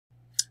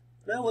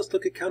Now let's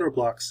look at counter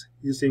blocks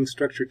using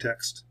structured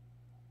text.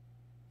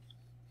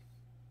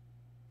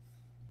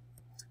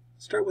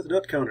 Start with an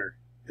up counter.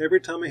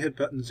 Every time I hit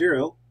button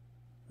 0,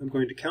 I'm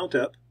going to count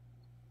up,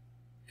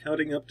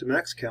 counting up to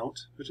max count,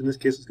 which in this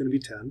case is going to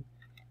be 10.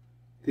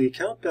 The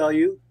count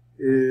value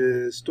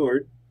is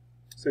stored,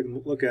 so I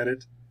can look at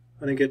it.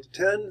 When I get to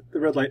 10, the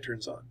red light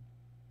turns on.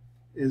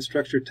 In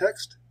structured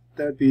text,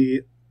 that would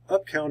be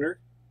up counter.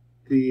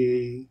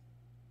 The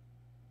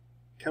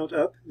count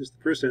up is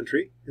the first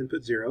entry,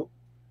 input 0.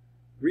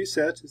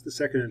 Reset is the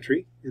second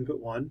entry, input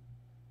 1.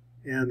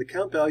 And the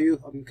count value,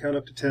 I'm going to count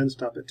up to 10,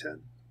 stop at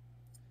 10.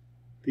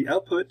 The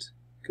output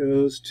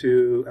goes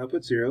to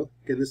output 0.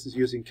 Again, this is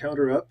using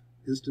counter up,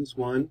 instance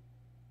 1,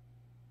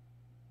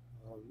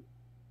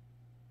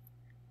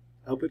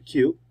 output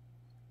Q,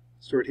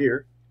 stored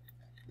here.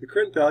 The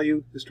current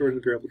value is stored in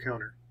the variable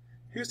counter.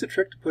 Here's the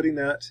trick to putting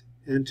that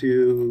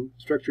into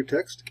structured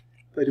text.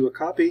 If I do a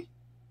copy,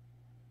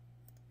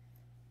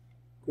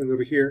 going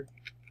over here,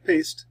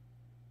 paste,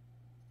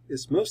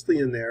 it's mostly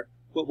in there.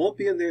 What won't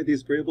be in there,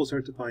 these variables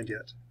aren't defined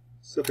yet.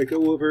 So if I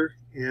go over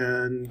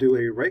and do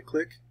a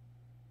right-click,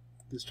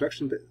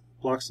 instruction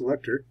block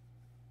selector,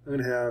 I'm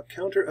going to have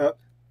counter up,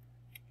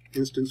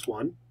 instance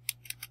 1.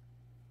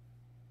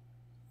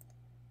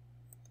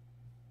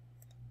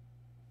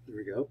 There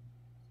we go.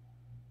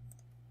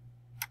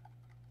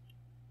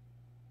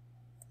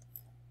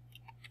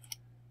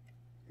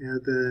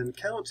 And then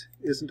count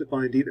isn't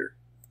defined either.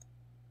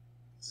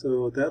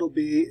 So that'll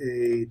be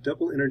a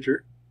double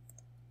integer.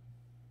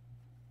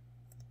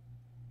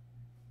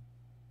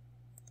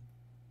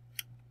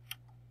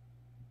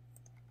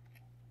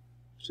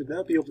 Should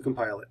now be able to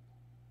compile it.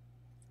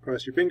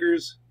 Cross your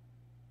fingers.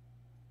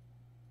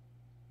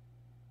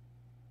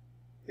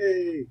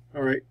 Yay!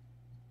 Alright.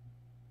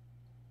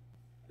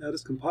 Now that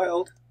it's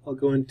compiled, I'll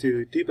go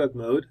into debug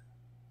mode.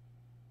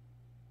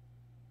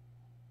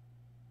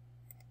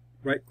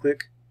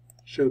 Right-click,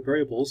 show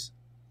variables,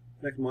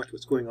 and I can watch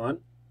what's going on.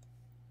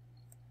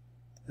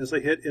 As I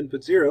hit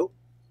input 0,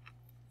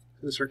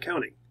 I'm going to start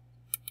counting.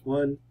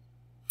 1,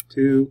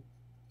 2,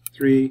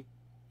 3,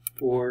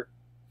 4,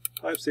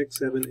 5, 6,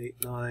 7, 8,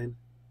 9.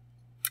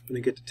 When I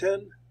get to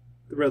 10,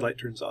 the red light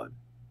turns on,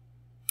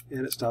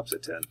 and it stops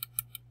at 10.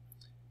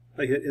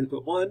 I hit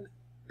input 1,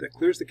 that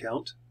clears the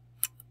count.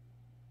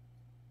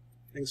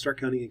 I can start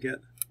counting again.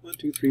 1,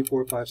 2, 3,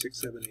 4, 5,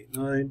 6, 7, 8,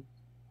 9,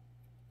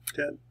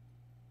 10.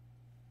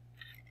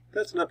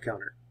 That's an up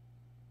counter.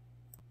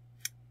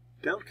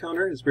 Down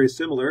counter is very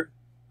similar.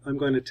 I'm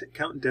going to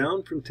count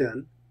down from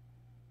 10.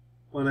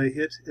 When I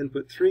hit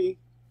input 3,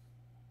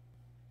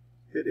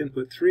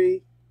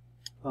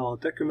 I'll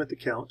decrement the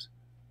count.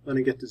 When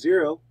I get to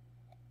 0,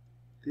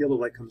 the yellow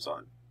light comes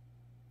on.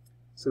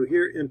 So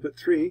here, input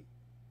 3,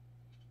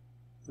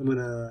 I'm going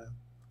to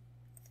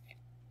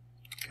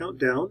count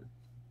down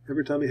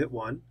every time I hit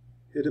 1.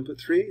 Hit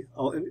input 3,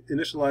 I'll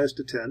initialize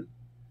to 10.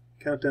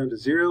 Count down to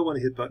 0 when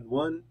I hit button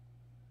 1.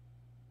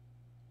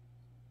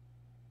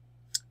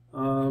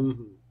 I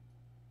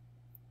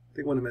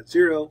think when I'm at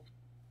 0,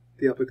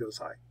 the output goes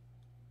high.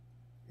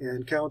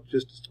 And count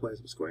just displays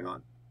what's going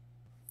on.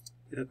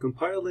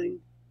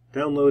 Compiling,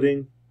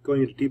 downloading,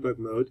 going into debug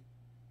mode,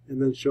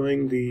 and then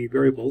showing the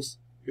variables.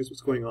 Here's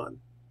what's going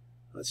on.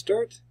 At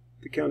start,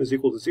 the count is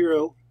equal to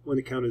 0. When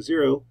the count is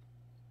 0,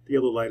 the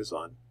yellow light is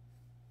on.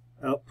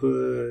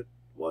 Output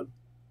 1.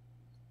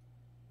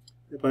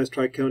 If I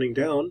try counting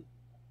down,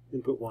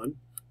 input 1,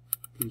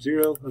 from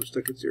 0, I'm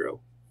stuck at 0.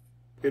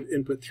 Hit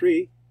input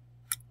 3,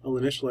 I'll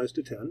initialize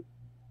to 10,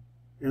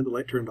 and the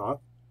light turned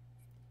off.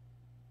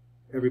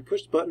 Every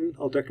push button,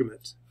 I'll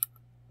decrement.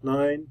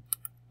 9,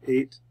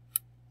 8,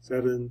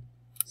 7,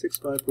 6,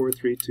 5, 4,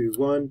 3, 2,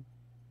 1,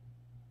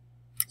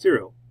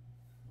 0.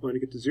 When I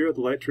get to 0,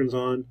 the light turns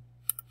on,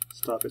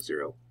 stop at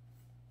 0.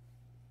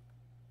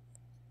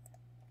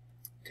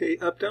 Okay,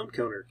 up-down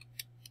counter.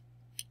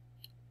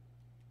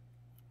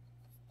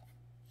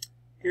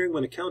 Here I'm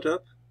going to count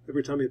up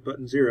every time I hit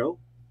button 0.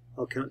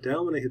 I'll count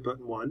down when I hit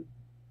button 1.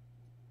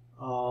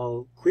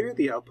 I'll clear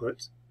the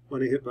output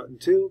when I hit button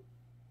 2.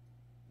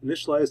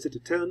 Initialize it to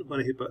 10 when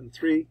I hit button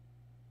 3.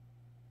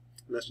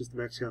 And that's just the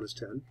max count is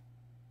 10.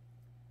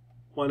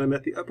 When I'm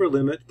at the upper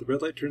limit, the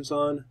red light turns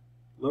on.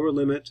 Lower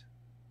limit,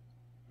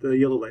 the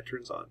yellow light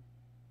turns on.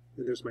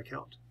 And there's my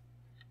count.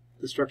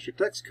 The structured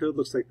text code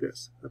looks like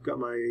this. I've got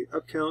my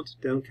up count,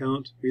 down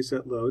count,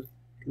 reset, load.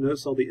 You can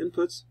notice all the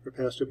inputs are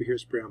passed over here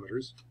as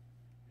parameters.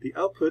 The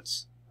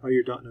outputs are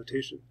your dot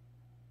notation.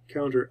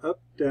 Counter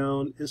up,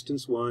 down,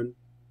 instance 1,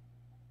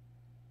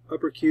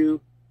 upper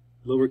Q,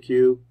 lower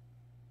Q,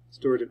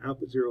 stored in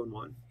output 0 and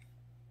 1.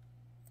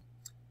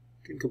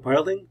 Okay,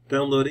 compiling,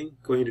 downloading,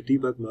 going into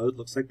debug mode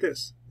looks like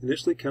this.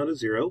 Initially count is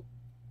 0.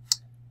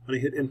 When I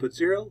hit input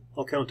 0,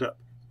 I'll count up.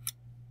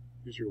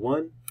 Here's your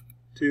 1,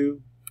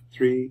 2,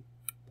 3,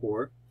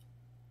 4.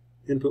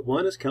 Input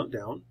 1 is count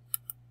down.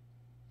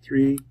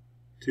 3,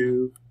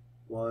 2,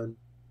 1,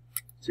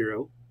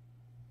 0.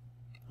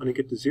 When I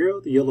get to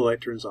 0, the yellow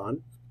light turns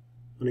on.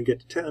 When I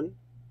get to 10,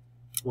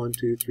 1,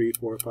 2, 3,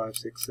 4, 5,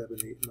 6, 7,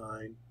 8,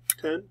 9,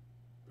 10,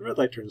 the red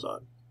light turns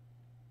on.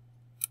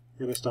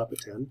 And I stop at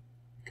 10,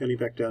 counting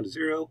back down to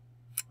 0,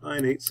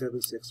 9, 8,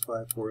 7, 6,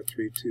 5, 4,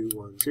 3, 2,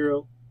 1,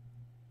 0.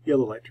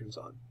 Yellow light turns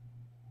on.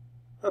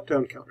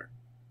 Up-down counter.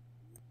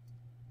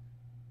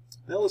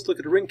 Now let's look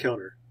at a ring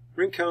counter.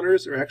 Ring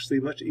counters are actually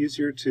much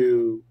easier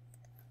to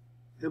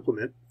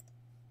implement.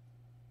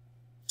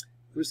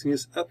 I'm just going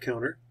to use up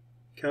counter,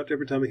 count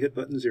every time I hit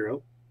button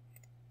 0.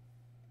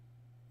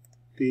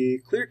 The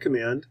clear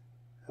command,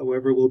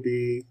 however, will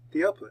be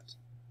the output.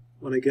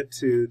 When I get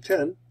to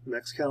 10, the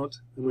max count,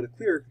 I'm going to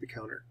clear the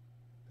counter.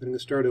 Then I'm going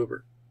to start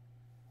over.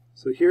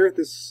 So here,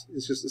 this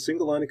is just a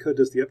single line of code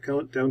that does the up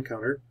count, down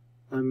counter.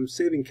 I'm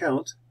saving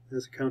count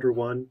as a counter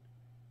 1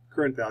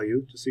 current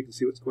value, just so you can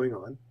see what's going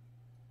on.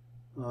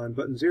 On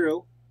button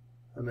 0,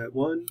 I'm at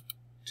 1,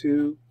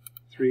 2,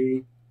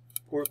 3,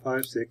 4,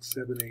 5, 6,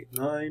 7, 8,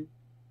 9.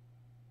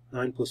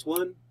 9 plus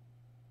 1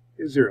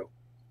 is 0.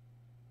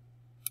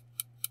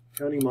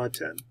 Counting mod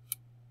 10.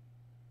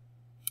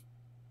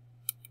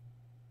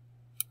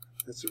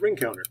 That's a ring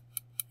counter.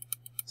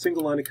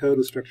 Single line of code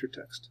with structured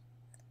text.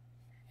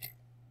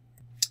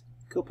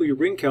 Couple your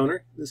ring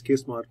counter, in this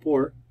case mod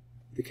 4,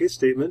 with the case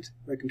statement.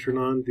 I can turn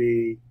on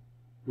the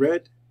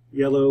red,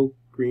 yellow,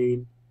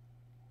 green,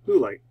 blue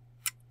light.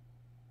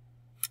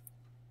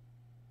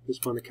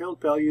 Just on the count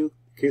value,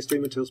 the case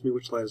statement tells me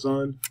which light is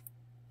on.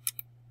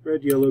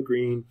 Red, yellow,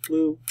 green,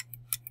 blue.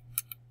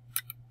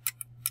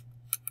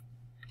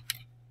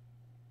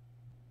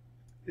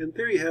 And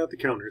there you have the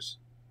counters.